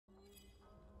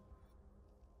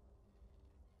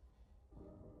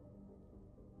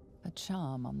A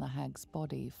charm on the hag's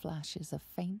body flashes a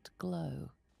faint glow.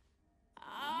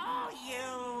 Oh,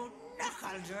 you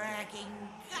knuckle-dragging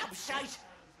gobshite!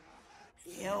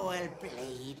 You will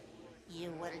bleed.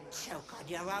 You will choke on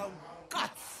your own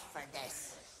guts for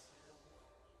this.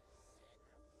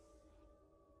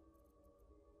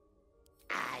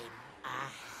 I'm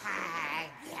a hag,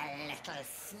 you little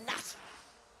snot.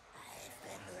 I've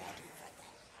been ready for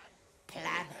that,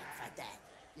 planning for that,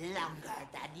 longer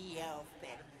than you've been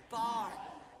born.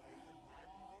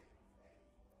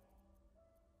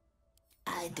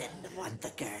 I didn't want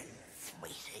the girl,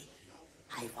 sweetie.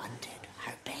 I wanted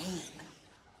her babe.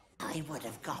 I would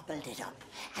have gobbled it up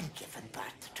and given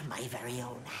birth to my very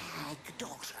own hag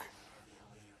daughter.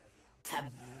 To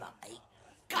my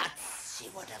guts she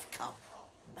would have come.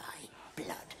 My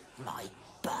blood, my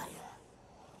bile.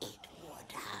 It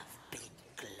would have been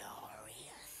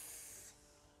glorious.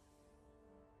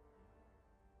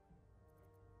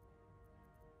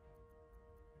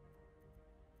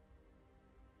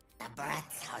 The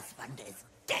brat's husband is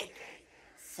dead.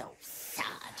 So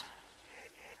sad.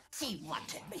 She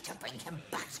wanted me to bring him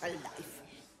back to life.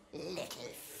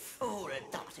 Little fool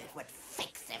thought it would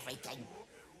fix everything.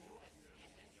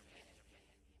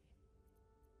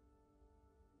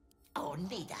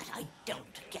 Only that I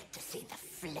don't get to see the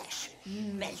flesh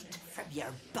melt from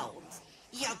your bones,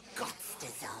 your guts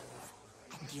dissolve,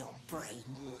 and your brain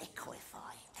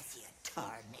liquefy as you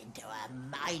turn into a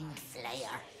mind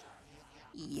flayer.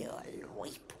 You'll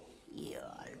weep, you'll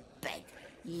beg,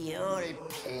 you'll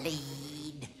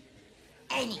plead.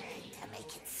 Anything to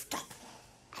make it stop.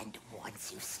 And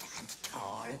once you stand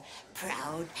tall,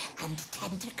 proud, and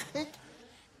tentacled,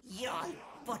 you'll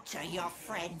butcher your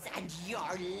friends and your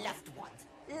loved ones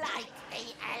like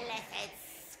the illicit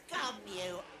scum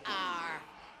you are.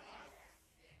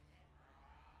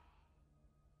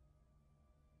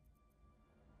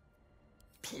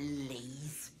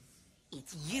 Please,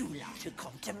 it's you lot who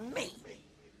come to me.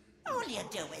 All you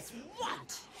do is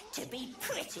want to be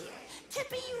prettier, to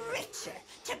be richer,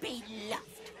 to be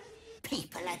loved.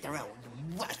 People are their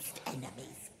own worst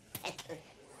enemies, Petal.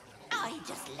 I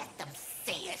just let them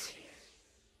see it.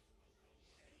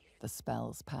 The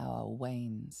spell's power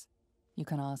wanes. You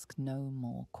can ask no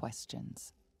more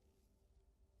questions.